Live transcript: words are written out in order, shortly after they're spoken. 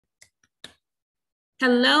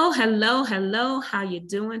Hello, hello, hello. How you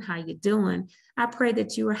doing? How you doing? I pray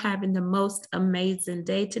that you are having the most amazing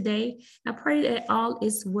day today. I pray that all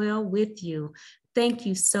is well with you. Thank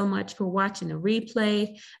you so much for watching the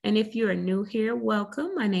replay. And if you are new here,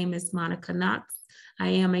 welcome. My name is Monica Knox. I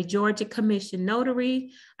am a Georgia Commission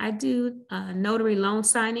notary. I do notary loan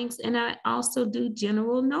signings, and I also do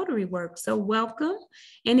general notary work. So welcome.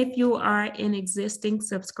 And if you are an existing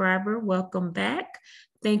subscriber, welcome back.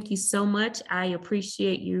 Thank you so much. I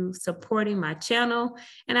appreciate you supporting my channel,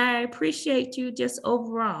 and I appreciate you just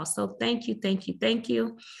overall. So thank you, thank you, thank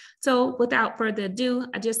you. So without further ado,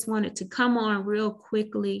 I just wanted to come on real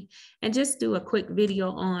quickly and just do a quick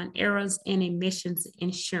video on errors and omissions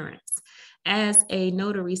insurance. As a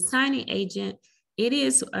notary signing agent, it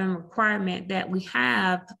is a requirement that we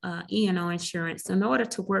have E&O insurance in order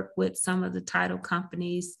to work with some of the title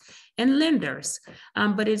companies and lenders.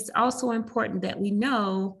 But it's also important that we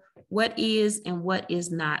know what is and what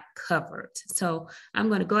is not covered. So I'm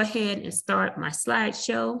going to go ahead and start my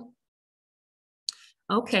slideshow.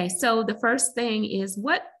 Okay, so the first thing is,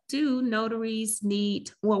 what do notaries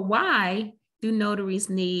need? Well, why do notaries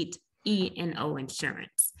need E&O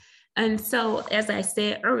insurance? And so, as I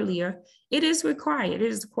said earlier, it is required. It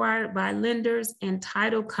is required by lenders and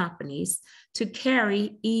title companies to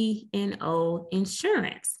carry E&O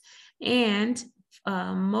insurance. And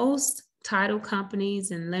most title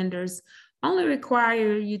companies and lenders only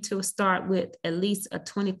require you to start with at least a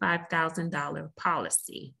 $25,000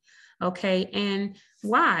 policy. Okay, and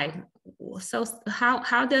why? So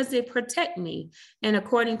how does it protect me? And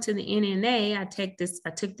according to the NNA, I took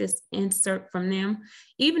this insert from them.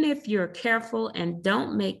 Even if you're careful and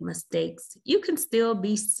don't make mistakes, you can still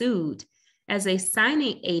be sued. As a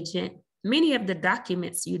signing agent, many of the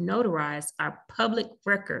documents you notarize are public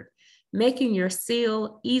record, making your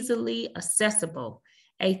seal easily accessible.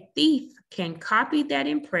 A thief can copy that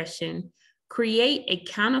impression, create a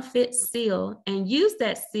counterfeit seal, and use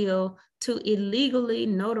that seal to illegally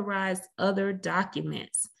notarize other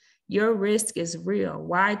documents. Your risk is real.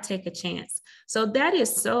 Why take a chance? So that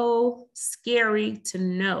is so scary to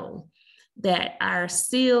know that our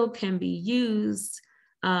seal can be used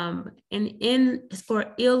for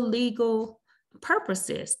illegal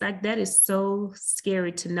purposes. Like, that is so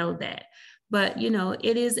scary to know that. But, you know,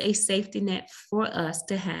 it is a safety net for us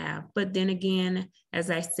to have. But then again,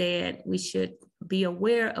 as I said, we should be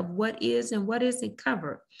aware of what is and what isn't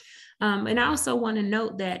covered. And I also want to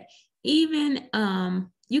note that even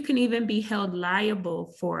you can even be held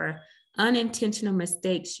liable for unintentional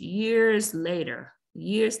mistakes years later.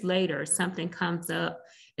 Years later, something comes up.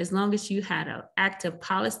 As long as you had an active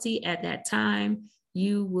policy at that time,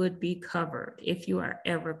 you would be covered if you are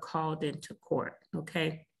ever called into court.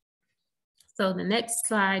 Okay. So the next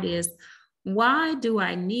slide is, why do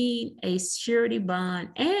I need a surety bond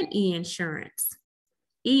and E&O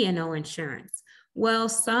insurance? Well,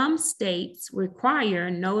 some states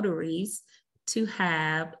require notaries to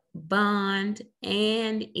have bond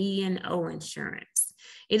and E&O insurance.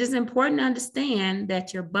 It is important to understand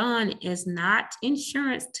that your bond is not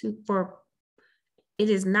insurance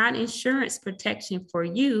protection for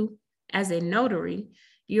you as a notary.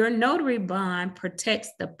 Your notary bond protects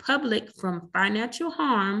the public from financial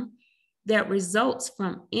harm that results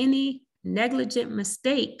from any negligent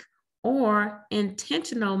mistake or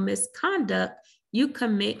intentional misconduct you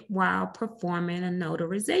commit while performing a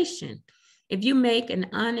notarization. If you make an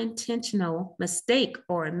unintentional mistake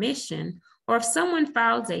or omission, or if someone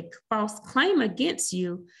files a false claim against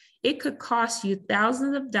you, it could cost you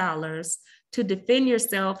thousands of dollars to defend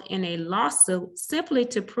yourself in a lawsuit simply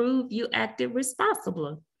to prove you acted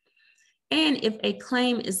responsibly. And if a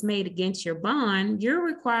claim is made against your bond, you're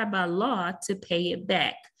required by law to pay it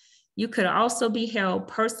back. You could also be held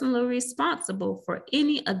personally responsible for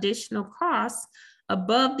any additional costs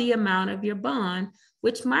above the amount of your bond,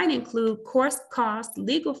 which might include court costs,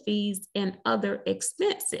 legal fees, and other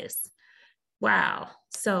expenses. Wow.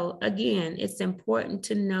 So again, it's important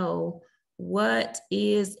to know what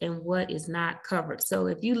is and what is not covered. So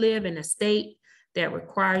if you live in a state that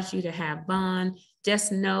requires you to have bond,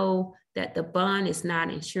 just know that the bond is not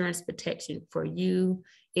insurance protection for you.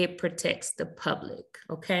 It protects the public,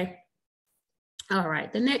 okay? All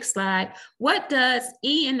right, the next slide. What does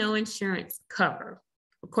E&O insurance cover?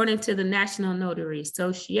 According to the National Notary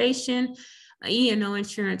Association, E&O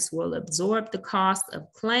insurance will absorb the cost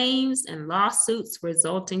of claims and lawsuits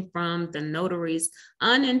resulting from the notary's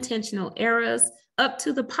unintentional errors up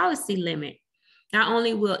to the policy limit. Not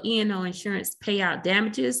only will E&O insurance pay out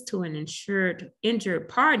damages to an injured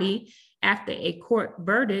party after a court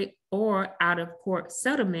verdict or out-of-court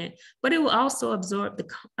settlement, but it will also absorb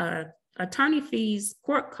the attorney fees,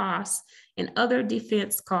 court costs, and other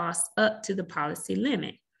defense costs up to the policy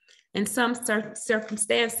limit. In some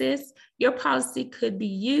circumstances, your policy could be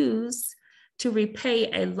used to repay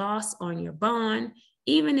a loss on your bond.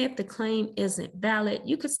 Even if the claim isn't valid,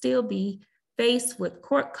 you could still be faced with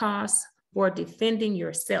court costs for defending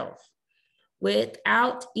yourself.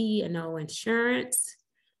 Without E&O insurance,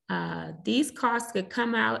 these costs could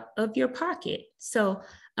come out of your pocket. So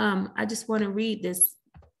I just want to read this.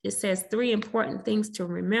 It says 3 important things to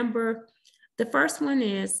remember. The first one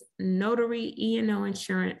is notary E&O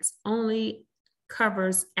insurance only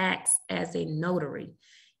covers acts as a notary.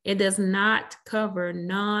 It does not cover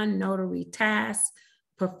non-notary tasks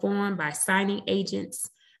performed by signing agents,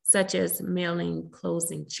 such as mailing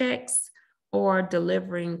closing checks or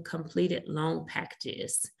delivering completed loan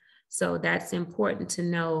packages. So that's important to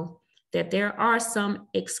know that there are some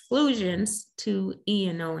exclusions to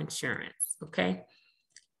E&O insurance, okay?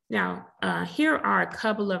 Now, here are a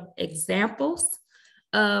couple of examples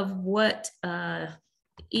of what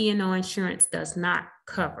E&O insurance does not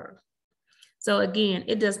cover. So again,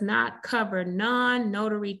 it does not cover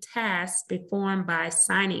non-notary tasks performed by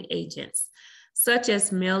signing agents, such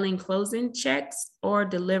as mailing closing checks or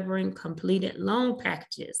delivering completed loan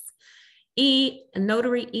packages.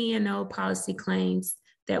 Notary E&O policy claims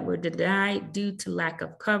that were denied due to lack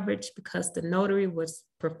of coverage because the notary was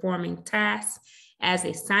performing tasks as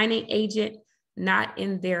a signing agent, not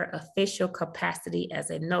in their official capacity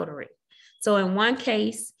as a notary. So in one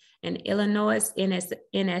case, an Illinois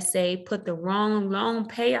NSA put the wrong loan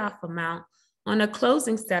payoff amount on a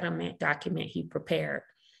closing settlement document he prepared.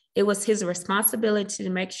 It was his responsibility to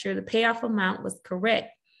make sure the payoff amount was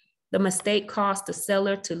correct. The mistake caused the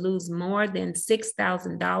seller to lose more than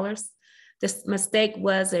 $6,000. This mistake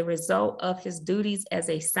was a result of his duties as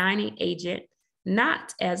a signing agent,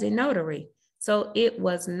 not as a notary. So it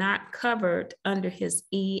was not covered under his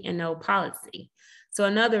E&O policy. So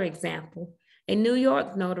another example, a New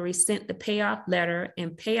York notary sent the payoff letter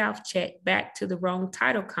and payoff check back to the wrong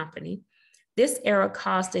title company. This error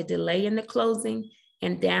caused a delay in the closing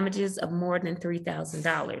and damages of more than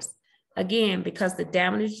 $3,000. Again, because the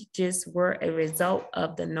damages were a result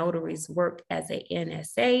of the notary's work as a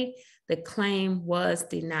NSA, the claim was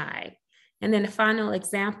denied. And then the final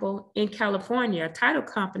example, in California, a title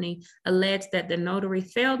company alleged that the notary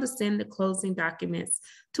failed to send the closing documents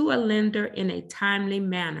to a lender in a timely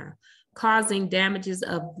manner, causing damages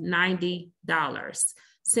of $90.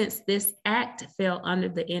 Since this act fell under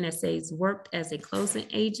the NSA's work as a closing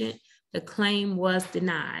agent, the claim was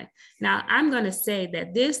denied. Now, I'm going to say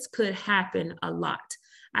that this could happen a lot.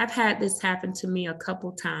 I've had this happen to me a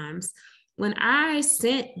couple times. When I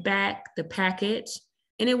sent back the package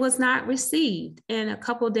and it was not received, and a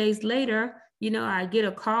couple days later, I get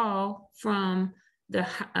a call from the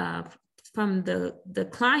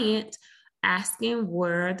client asking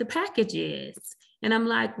where the package is. And I'm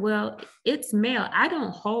like, well, it's mail. I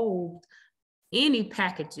don't hold any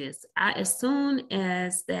packages. As soon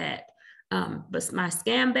as that, but my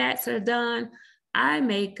scan backs are done, I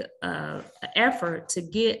make an effort to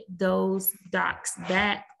get those docs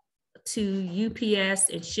back to UPS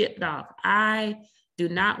and shipped off. I do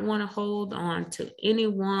not want to hold on to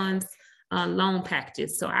anyone's loan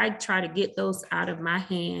packages. So I try to get those out of my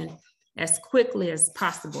hand as quickly as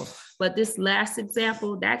possible. But this last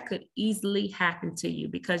example, that could easily happen to you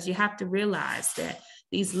because you have to realize that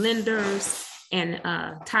these lenders and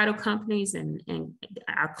title companies and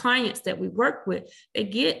our clients that we work with, they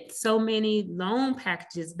get so many loan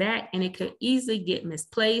packages back and it could easily get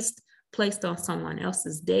misplaced, placed on someone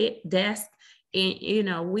else's desk.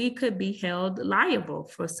 And, we could be held liable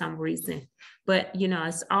for some reason. But,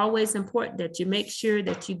 it's always important that you make sure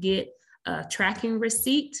that you get a tracking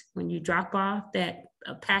receipt when you drop off that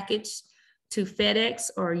package to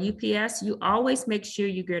FedEx or UPS. You always make sure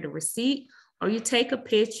you get a receipt, or you take a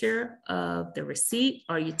picture of the receipt,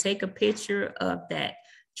 or you take a picture of that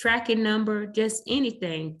tracking number, just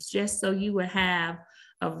anything, just so you would have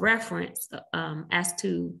a reference as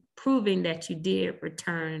to proving that you did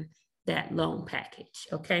return that loan package,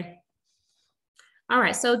 okay? All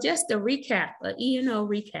right, so just a recap, an E&O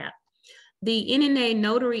recap. The NNA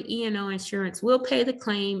Notary E&O insurance will pay the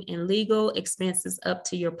claim and legal expenses up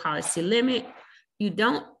to your policy limit. You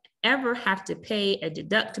don't ever have to pay a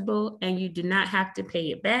deductible, and you do not have to pay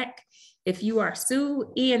it back. If you are sued,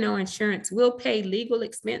 E&O insurance will pay legal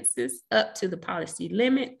expenses up to the policy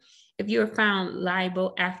limit. If you are found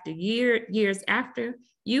liable after years after,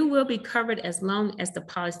 you will be covered as long as the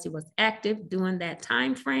policy was active during that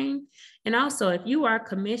time frame. And also, if you are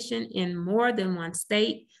commissioned in more than one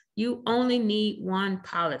state, you only need one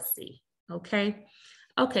policy, okay?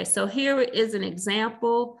 Okay, so here is an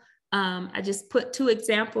example. I just put two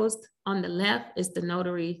examples. On the left is the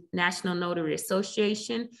National Notary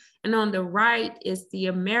Association, and on the right is the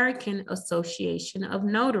American Association of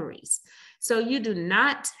Notaries. So you do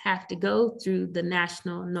not have to go through the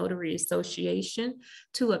National Notary Association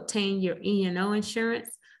to obtain your E&O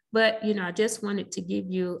insurance. But, I just wanted to give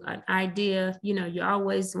you an idea. You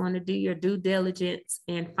always want to do your due diligence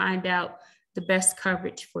and find out the best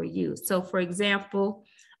coverage for you. So for example,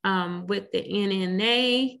 with the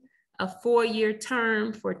NNA, a 4-year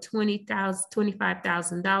term for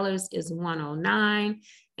 $25,000 is $109.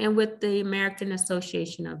 And with the American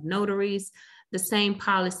Association of Notaries, the same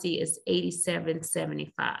policy is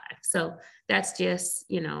 $87.75. So that's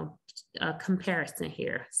just, a comparison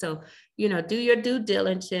here. So, do your due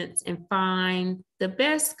diligence and find the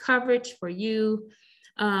best coverage for you.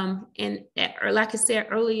 And like I said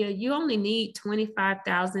earlier, you only need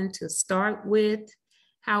 $25,000 to start with.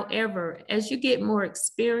 However, as you get more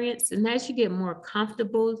experience and as you get more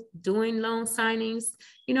comfortable doing loan signings,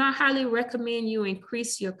 I highly recommend you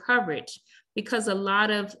increase your coverage, because a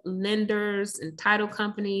lot of lenders and title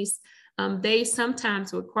companies, they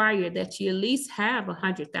sometimes require that you at least have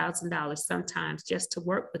 $100,000 sometimes just to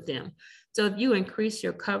work with them. So if you increase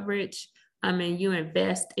your coverage, and you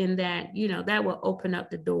invest in that, that will open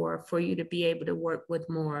up the door for you to be able to work with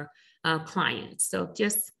more clients. So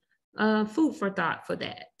just food for thought for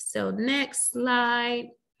that. So next slide.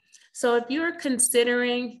 So if you're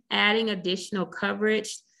considering adding additional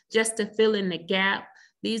coverage just to fill in the gap,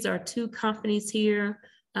 these are two companies here,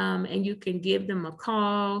 and you can give them a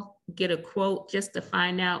call, get a quote just to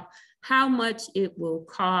find out how much it will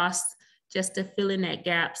cost just to fill in that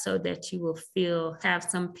gap, so that you will have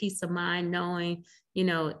some peace of mind knowing,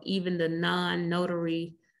 even the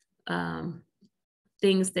non-notary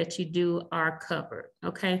things that you do are covered.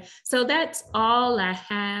 Okay, so that's all I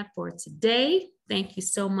have for today. Thank you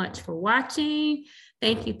so much for watching.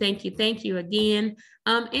 Thank you, thank you, thank you again.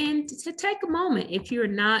 And to take a moment, if you're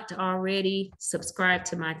not already subscribed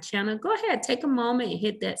to my channel, go ahead, take a moment and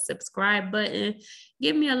hit that subscribe button.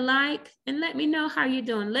 Give me a like and let me know how you're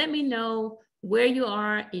doing. Let me know where you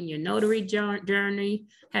are in your notary journey.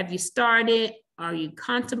 Have you started? Are you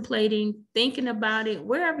contemplating, thinking about it?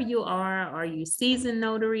 Wherever you are you seasoned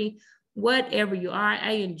notary? Whatever you are,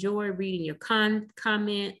 I enjoy reading your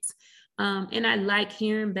comments. And I like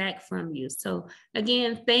hearing back from you. So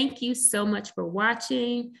again, thank you so much for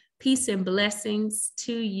watching. Peace and blessings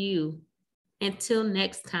to you. Until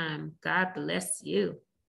next time, God bless you.